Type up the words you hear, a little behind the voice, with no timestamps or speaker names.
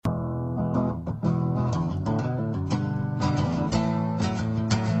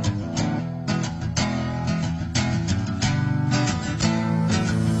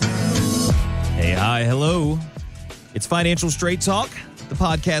Why, hello. It's Financial Straight Talk, the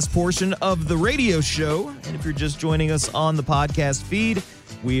podcast portion of the radio show. And if you're just joining us on the podcast feed,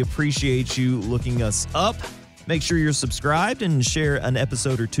 we appreciate you looking us up. Make sure you're subscribed and share an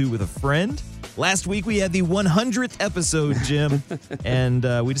episode or two with a friend. Last week, we had the 100th episode, Jim, and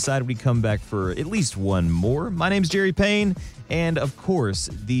we decided we'd come back for at least one more. My name's Jerry Payne, and of course,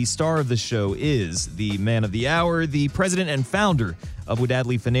 the star of the show is the man of the hour, the president and founder of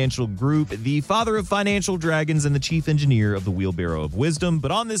Wadadley Financial Group, the father of financial dragons, and the chief engineer of the Wheelbarrow of Wisdom.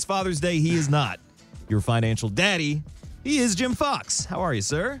 But on this Father's Day, he is not your financial daddy. He is Jim Fox. How are you,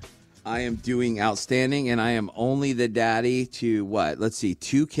 sir? I am doing outstanding, and I am only the daddy to what? Let's see,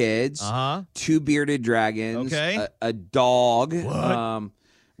 2 kids, 2 bearded dragons, a dog.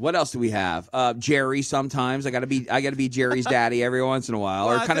 What else do we have? Jerry. Sometimes I gotta be Jerry's daddy every once in a while,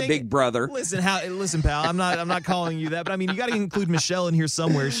 or kind of big brother. Listen, pal. I'm not calling you that, but I mean, you got to include Michelle in here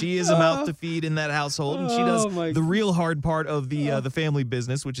somewhere. She is a mouth to feed in that household, and she does the real hard part of the family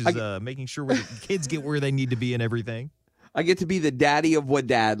business, which is making sure the kids get where they need to be and everything. I get to be the daddy of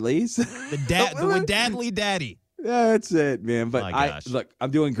Wadadleys. The Wadadley daddy. That's it, man. But look,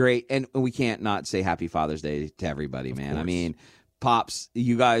 I'm doing great, and we can't not say Happy Father's Day to everybody, man. I mean, Pops,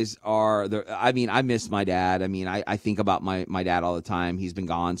 you guys are I miss my dad. I mean, I think about my dad all the time. He's been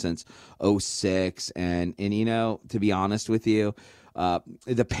gone since 2006, and you know, to be honest with you,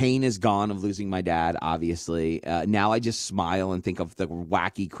 the pain is gone of losing my dad, obviously. Now I just smile and think of the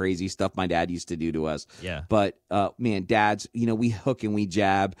wacky, crazy stuff my dad used to do to us. Yeah. But, man, dads, you know, we hook and we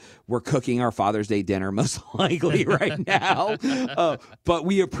jab. We're cooking our Father's Day dinner most likely right now. But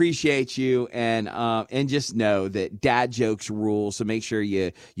we appreciate you, and just know that dad jokes rule. So make sure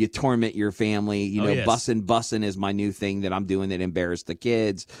you torment your family. You know, yes. Bussin' is my new thing that I'm doing that embarrass the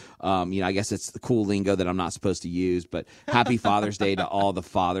kids. You know, I guess it's the cool lingo that I'm not supposed to use, but happy Father's Day to all the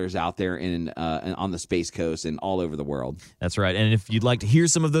fathers out there on the Space Coast and all over the world. That's right. And if you'd like to hear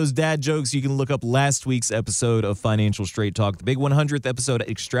some of those dad jokes, you can look up last week's episode of Financial Straight Talk, the big 100th episode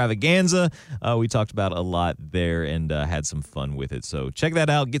extravaganza. We talked about a lot there and had some fun with it. So check that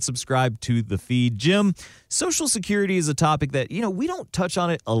out. Get subscribed to the feed. Jim, Social Security is a topic that, you know, we don't touch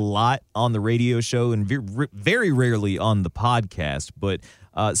on it a lot on the radio show and very rarely on the podcast, but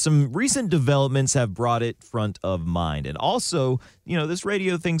some recent developments have brought it front of mind. And also, you know, this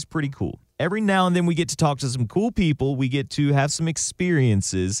radio thing's pretty cool. Every now and then we get to talk to some cool people. We get to have some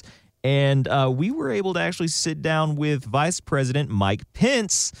experiences. And we were able to actually sit down with Vice President Mike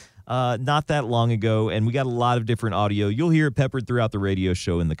Pence not that long ago. And we got a lot of different audio. You'll hear it peppered throughout the radio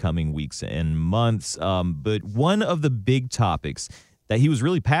show in the coming weeks and months. But one of the big topics that he was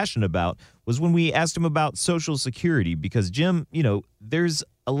really passionate about was when we asked him about Social Security, because, Jim, you know, there's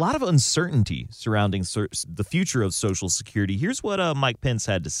a lot of uncertainty surrounding the future of Social Security. Here's what Mike Pence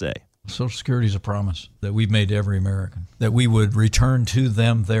had to say. Social Security is a promise that we've made to every American, that we would return to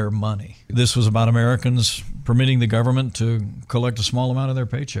them their money. This was about Americans permitting the government to collect a small amount of their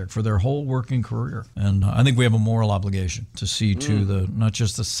paycheck for their whole working career. And I think we have a moral obligation to see to the not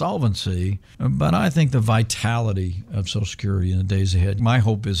just the solvency, but I think the vitality of Social Security in the days ahead. My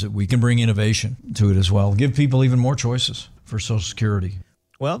hope is that we can bring innovation to it as well, give people even more choices for Social Security.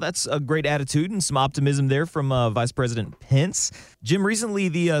 Well, that's a great attitude and some optimism there from Vice President Pence. Jim, recently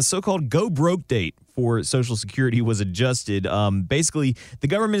the so-called go-broke date for Social Security was adjusted. Basically, the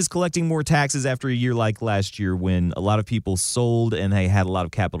government is collecting more taxes after a year like last year when a lot of people sold and they had a lot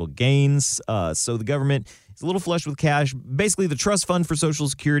of capital gains. So the government is a little flush with cash. Basically, the trust fund for Social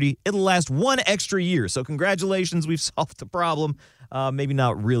Security, it'll last one extra year. So congratulations, we've solved the problem. Maybe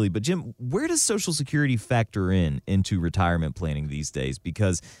not really. But, Jim, where does Social Security factor into retirement planning these days?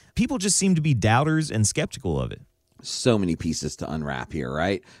 Because people just seem to be doubters and skeptical of it. So many pieces to unwrap here,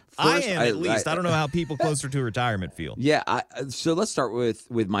 right? First, I am, at least. I don't know how people closer to retirement feel. Yeah, so let's start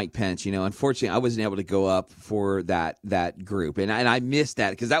with Mike Pence. You know, unfortunately, I wasn't able to go up for that group, and I missed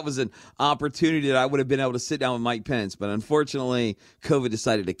that because that was an opportunity that I would have been able to sit down with Mike Pence. But unfortunately, COVID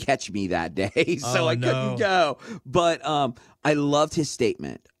decided to catch me that day, so I couldn't go. But I loved his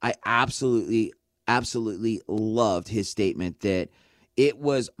statement. I absolutely loved his statement that it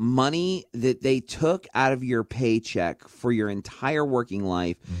was money that they took out of your paycheck for your entire working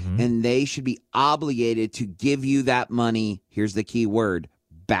life, and they should be obligated to give you that money, here's the key word,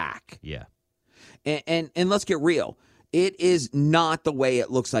 back. Yeah. And let's get real. It is not the way it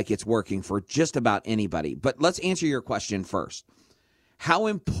looks like it's working for just about anybody. But let's answer your question first. how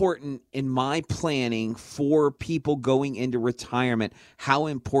important in my planning for people going into retirement, how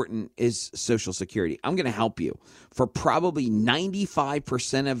important is Social Security? I'm going to help you. For probably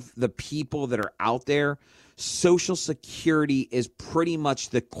 95% of the people that are out there, Social Security is pretty much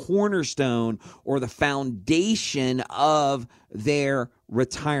the cornerstone or the foundation of their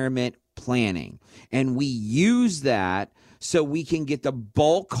retirement planning. And we use that so we can get the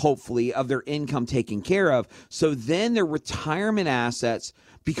bulk, hopefully, of their income taken care of. So then their retirement assets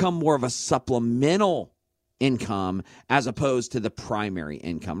become more of a supplemental income as opposed to the primary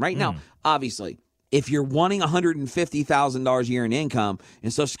income. Right now, obviously, if you're wanting $150,000 a year in income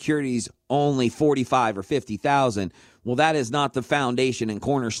and Social Security is only $45,000 or $50,000, well, that is not the foundation and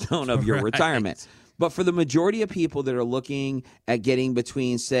cornerstone of your retirement. But for the majority of people that are looking at getting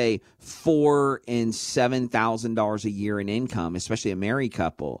between, say, $4,000 and $7,000 a year in income, especially a married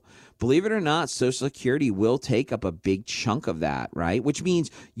couple, believe it or not, Social Security will take up a big chunk of that, right? Which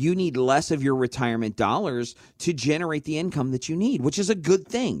means you need less of your retirement dollars to generate the income that you need, which is a good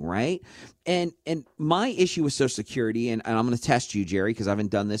thing, right? And my issue with Social Security, and I'm going to test you, Jerry, because I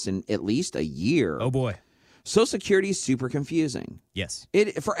haven't done this in at least a year. Oh, boy. Social Security is super confusing. Yes.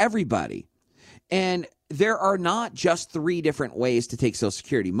 For everybody. And there are not just 3 different ways to take Social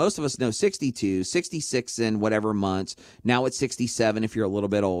Security. Most of us know 62, 66 and whatever months. Now it's 67 if you're a little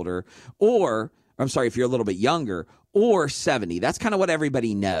bit older, or I'm sorry, if you're a little bit younger, or 70. That's kind of what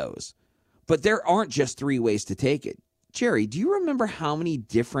everybody knows. But there aren't just 3 ways to take it. Jerry, do you remember how many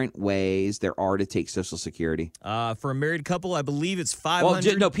different ways there are to take Social Security? For a married couple, I believe it's 500.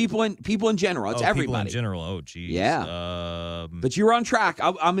 Well, no, people in general. It's everybody. People in general. Oh, geez. Yeah. But you were on track.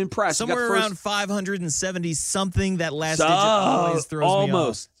 I'm impressed. Somewhere around 570 something. That last digit always throws me off.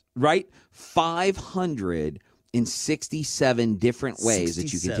 Almost, right? 567 different ways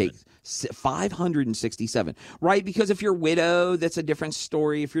that you can take. 567, right? Because if you're widowed, that's a different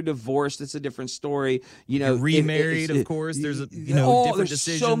story. If you're divorced, that's a different story. You know, you're remarried, of course. There's different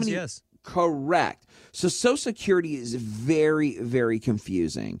decisions. So many, yes, correct. So Social Security is very, very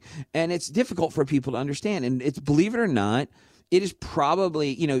confusing, and it's difficult for people to understand. And it's, believe it or not, it is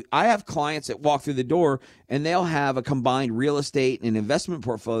probably, I have clients that walk through the door and they'll have a combined real estate and investment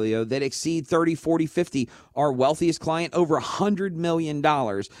portfolio that exceed 30, 40, 50. Our wealthiest client, over $100 million.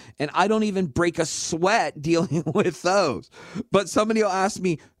 And I don't even break a sweat dealing with those. But somebody will ask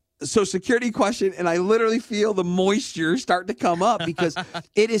me, Social Security question, and I literally feel the moisture start to come up because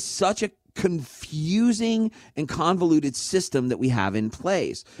it is such a confusing and convoluted system that we have in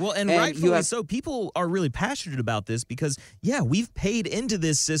place. Well, and rightfully so. People are really passionate about this because, we've paid into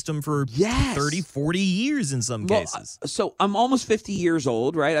this system for 30, 40 years in some cases. So I'm almost 50 years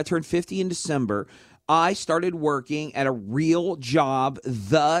old, right? I turned 50 in December. I started working at a real job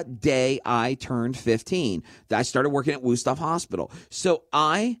the day I turned 15. I started working at Wusthof Hospital. So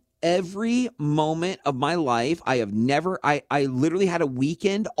every moment of my life, I literally had a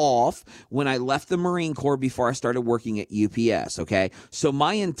weekend off when I left the Marine Corps before I started working at UPS, okay? So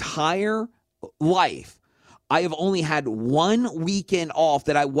my entire life, I have only had one weekend off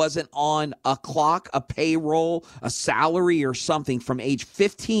that I wasn't on a clock, a payroll, a salary or something from age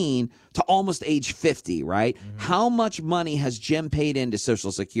 15 to almost age 50, right? Mm-hmm. How much money has Jim paid into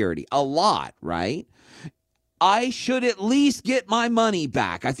Social Security? A lot, right? I should at least get my money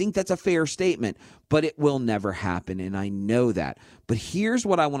back. I think that's a fair statement, but it will never happen, and I know that. But here's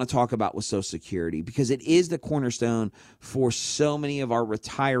what I want to talk about with Social Security, because it is the cornerstone for so many of our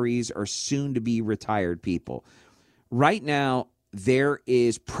retirees or soon-to-be retired people. Right now, there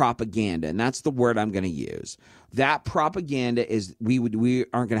is propaganda, and that's the word I'm going to use. That propaganda is we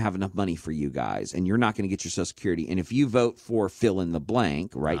aren't going to have enough money for you guys, and you're not going to get your Social Security. And if you vote for fill in the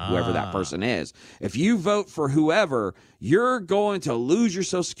blank, right, whoever that person is, if you vote for whoever, you're going to lose your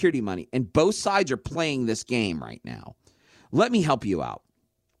Social Security money. And both sides are playing this game right now. Let me help you out.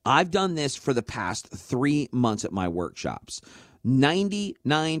 I've done this for the past 3 months at my workshops.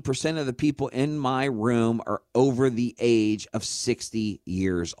 99% of the people in my room are over the age of 60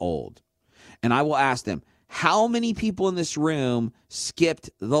 years old. And I will ask them, how many people in this room skipped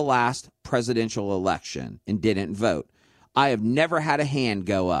the last presidential election and didn't vote? I have never had a hand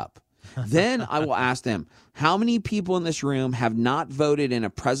go up. Then I will ask them, how many people in this room have not voted in a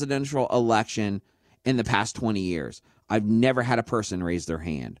presidential election in the past 20 years? I've never had a person raise their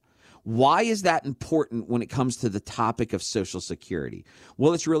hand. Why is that important when it comes to the topic of Social Security?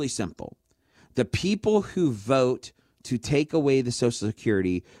 Well, it's really simple. The people who vote to take away the Social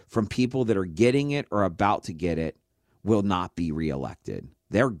Security from people that are getting it or about to get it will not be reelected.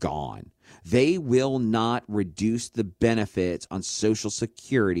 they're gone. They will not reduce the benefits on Social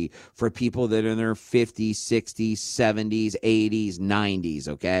Security for people that are in their 50s, 60s, 70s, 80s, 90s,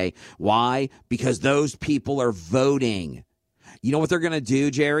 okay? Why? Because those people are voting. You know what they're going to do,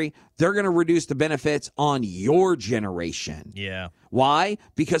 Jerry? They're going to reduce the benefits on your generation. Yeah. Why?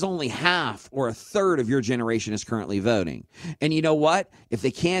 Because only half or a third of your generation is currently voting. And you know what? If they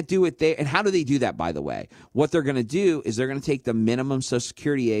can't do it there, and how do they do that, by the way? What they're going to do is they're going to take the minimum Social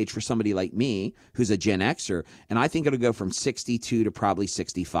Security age for somebody like me, who's a Gen Xer, and I think it'll go from 62 to probably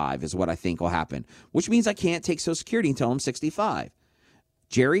 65 is what I think will happen, which means I can't take Social Security until I'm 65.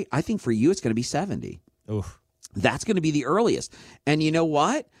 Jerry, I think for you it's going to be 70. Oof. That's going to be the earliest. And you know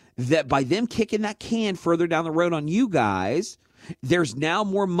what? That by them kicking that can further down the road on you guys, there's now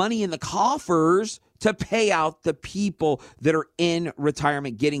more money in the coffers to pay out the people that are in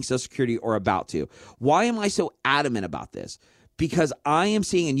retirement getting Social Security or about to. Why am I so adamant about this? Because I am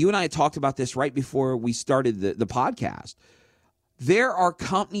seeing, and you and I had talked about this right before we started the podcast, there are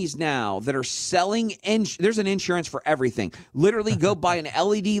companies now that are selling, there's an insurance for everything. Literally go buy an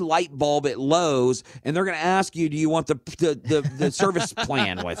LED light bulb at Lowe's, and they're going to ask you, do you want the service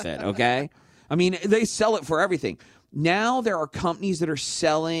plan with it, okay? I mean, they sell it for everything. Now there are companies that are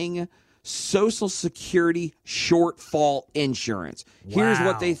selling Social Security shortfall insurance. Wow. Here's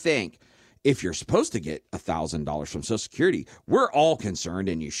what they think. If you're supposed to get $1,000 from Social Security, we're all concerned,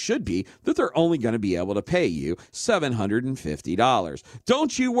 and you should be, that they're only going to be able to pay you $750.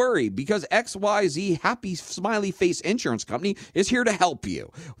 Don't you worry, because XYZ Happy Smiley Face Insurance Company is here to help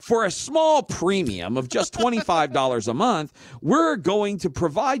you. For a small premium of just $25 a month, we're going to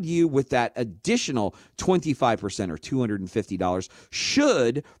provide you with that additional 25% or $250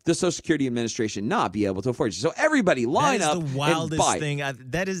 should the Social Security Administration not be able to afford you. So everybody line up and buy. That is the wildest thing.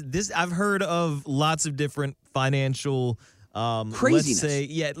 I've heard of lots of different financial craziness. Let's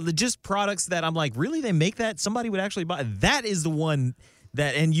say, just products that I'm like, really, they make that? Somebody would actually buy. That is the one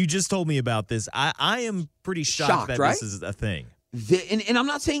that, and you just told me about this. I am pretty shocked that right? this is a thing. And I'm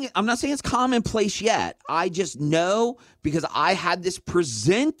not saying it's commonplace yet. I just know because I had this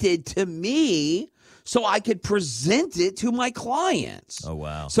presented to me so I could present it to my clients. Oh,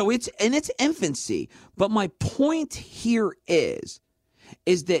 wow. So it's in its infancy. But my point here is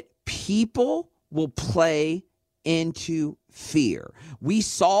that people will play into fear. We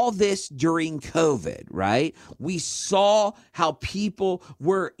saw this during COVID, right? We saw how people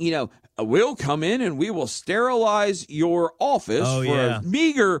were, we'll come in and we will sterilize your office a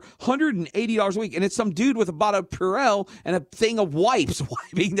meager $180 a week. And it's some dude with a bottle of Purell and a thing of wipes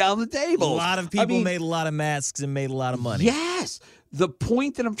wiping down the table. A lot of people made a lot of masks and made a lot of money. Yes. The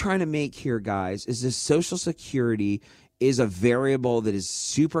point that I'm trying to make here, guys, is this Social Security is a variable that is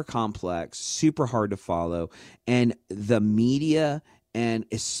super complex, super hard to follow, and the media and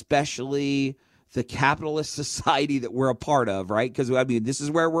especially the capitalist society that we're a part of, right? Because, this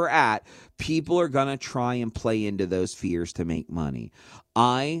is where we're at. People are going to try and play into those fears to make money.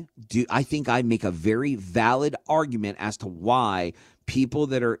 I think I make a very valid argument as to why people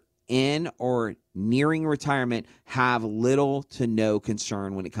that are in or nearing retirement have little to no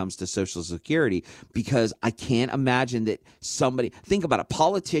concern when it comes to Social Security, because I can't imagine that think about it,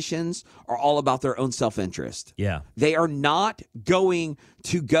 politicians are all about their own self-interest. Yeah. They are not going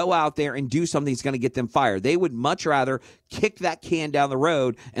to go out there and do something that's going to get them fired. They would much rather kick that can down the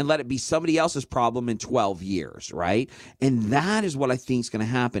road and let it be somebody else's problem in 12 years, right? And that is what I think is going to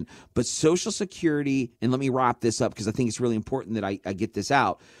happen. But Social Security, and let me wrap this up because I think it's really important that I get this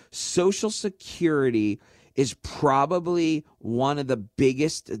out. Social Security is probably one of the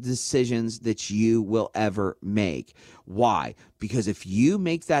biggest decisions that you will ever make. Why? Because if you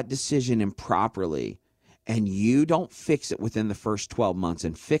make that decision improperly and you don't fix it within the first 12 months,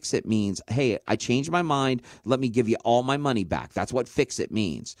 and fix it means, hey, I changed my mind, let me give you all my money back. That's what fix it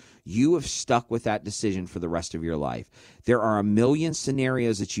means. You have stuck with that decision for the rest of your life. There are a million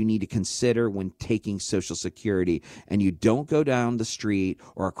scenarios that you need to consider when taking Social Security, and you don't go down the street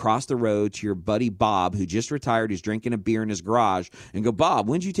or across the road to your buddy Bob, who just retired, who's drinking a beer in his garage, and go, Bob,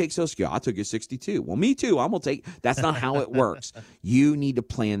 when did you take Social Security? I took it 62. Well, me too. I'm going to take. That's not how it works. You need to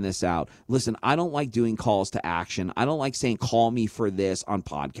plan this out. Listen, I don't like doing calls to action. I don't like saying, call me for this on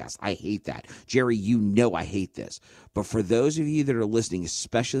podcasts. I hate that. Jerry, I hate this. But for those of you that are listening,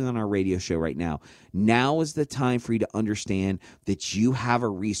 especially on our radio show right now is the time for you to understand that you have a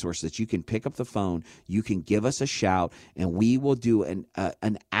resource that you can pick up the phone, you can give us a shout, and we will do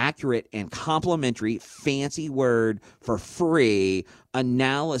an accurate and complimentary, fancy word for free,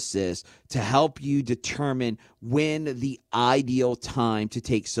 analysis to help you determine when the ideal time to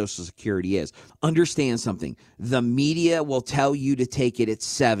take Social Security is. Understand something. The media will tell you to take it at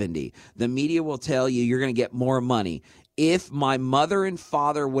 70. The media will tell you you're going to get more money. If my mother and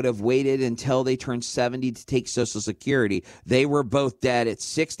father would have waited until they turned 70 to take Social Security, they were both dead at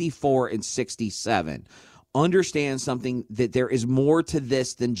 64 and 67. Understand something, that there is more to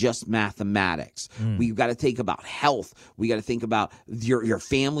this than just mathematics. We've got to think about health. We got to think about your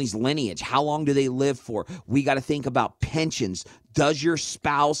family's lineage. How long do they live for? We got to think about pensions. Does your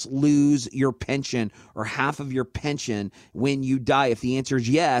spouse lose your pension or half of your pension when you die? If the answer is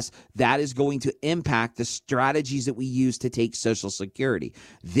yes, that is going to impact the strategies that we use to take Social Security.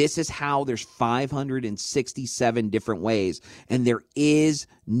 This is how there's 567 different ways, and there is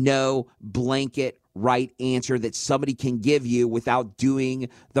no blanket right answer that somebody can give you without doing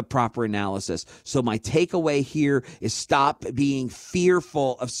the proper analysis. So my takeaway here is stop being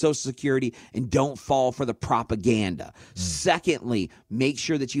fearful of Social Security and don't fall for the propaganda. Secondly, make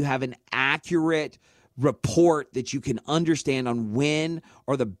sure that you have an accurate report that you can understand on when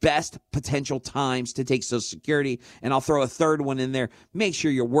are the best potential times to take Social Security. And I'll throw a third one in there. Make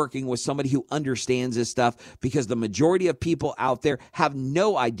sure you're working with somebody who understands this stuff, because the majority of people out there have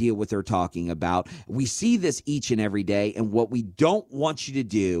no idea what they're talking about. We see this each and every day. And what we don't want you to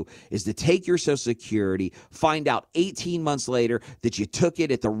do is to take your Social Security, find out 18 months later that you took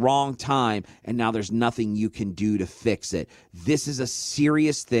it at the wrong time, and now there's nothing you can do to fix it. This is a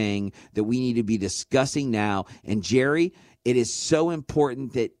serious thing that we need to be discussing now. And Jerry, it is so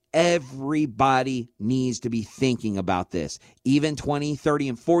important that everybody needs to be thinking about this, even 20, 30,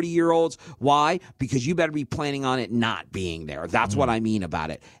 and 40-year-olds. Why? Because you better be planning on it not being there. That's what I mean about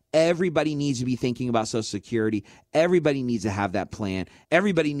it. Everybody needs to be thinking about Social Security. Everybody needs to have that plan.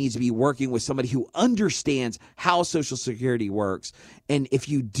 Everybody needs to be working with somebody who understands how Social Security works. And if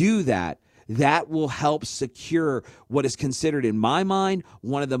you do that, that will help secure what is considered, in my mind,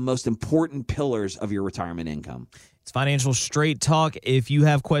 one of the most important pillars of your retirement income. It's Financial Straight Talk. If you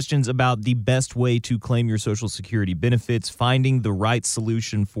have questions about the best way to claim your Social Security benefits, finding the right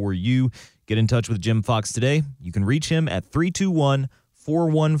solution for you, get in touch with Jim Fox today. You can reach him at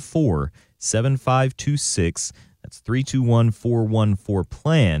 321-414-7526. That's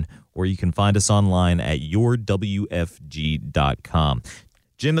 321-414-PLAN, or you can find us online at yourwfg.com.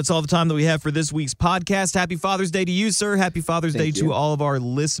 Jim, that's all the time that we have for this week's podcast. Happy Father's Day to you, sir. Happy Father's Day to all of our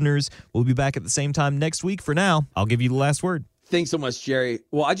listeners. We'll be back at the same time next week. For now, I'll give you the last word. Thanks so much, Jerry.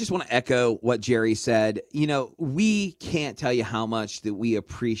 Well, I just want to echo what Jerry said. You know, we can't tell you how much that we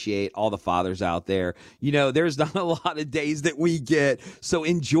appreciate all the fathers out there. You know, there's not a lot of days that we get. So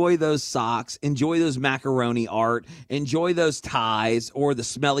enjoy those socks, enjoy those macaroni art, enjoy those ties or the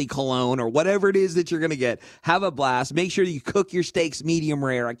smelly cologne or whatever it is that you're going to get. Have a blast. Make sure you cook your steaks medium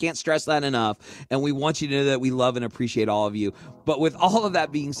rare. I can't stress that enough. And we want you to know that we love and appreciate all of you. But with all of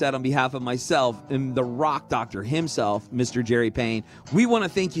that being said, on behalf of myself and the rock doctor himself, Mr. Jerry Payne, we want to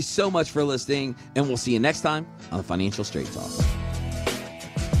thank you so much for listening, and we'll see you next time on the Financial Straight Talk.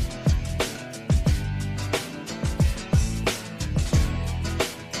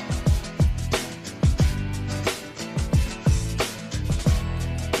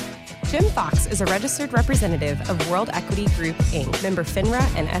 Jim Fox is a registered representative of World Equity Group, Inc., member FINRA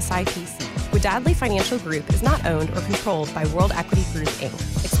and SIPC. Wadadley Financial Group is not owned or controlled by World Equity Group, Inc.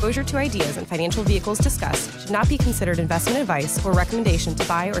 Exposure to ideas and financial vehicles discussed should not be considered investment advice or recommendation to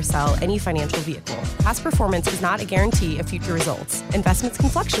buy or sell any financial vehicle. Past performance is not a guarantee of future results. Investments can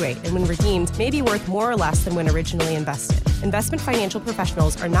fluctuate and when redeemed may be worth more or less than when originally invested. Investment financial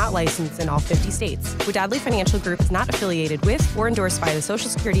professionals are not licensed in all 50 states. Wadadley Financial Group is not affiliated with or endorsed by the Social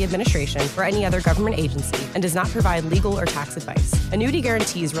Security Administration or any other government agency and does not provide legal or tax advice. Annuity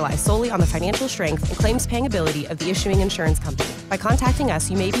guarantees rely solely on the financial strength and claims paying ability of the issuing insurance company. By contacting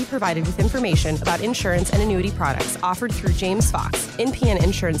us, you may be provided with information about insurance and annuity products offered through James Fox, NPN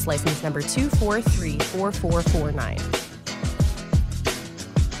Insurance License Number 2434449.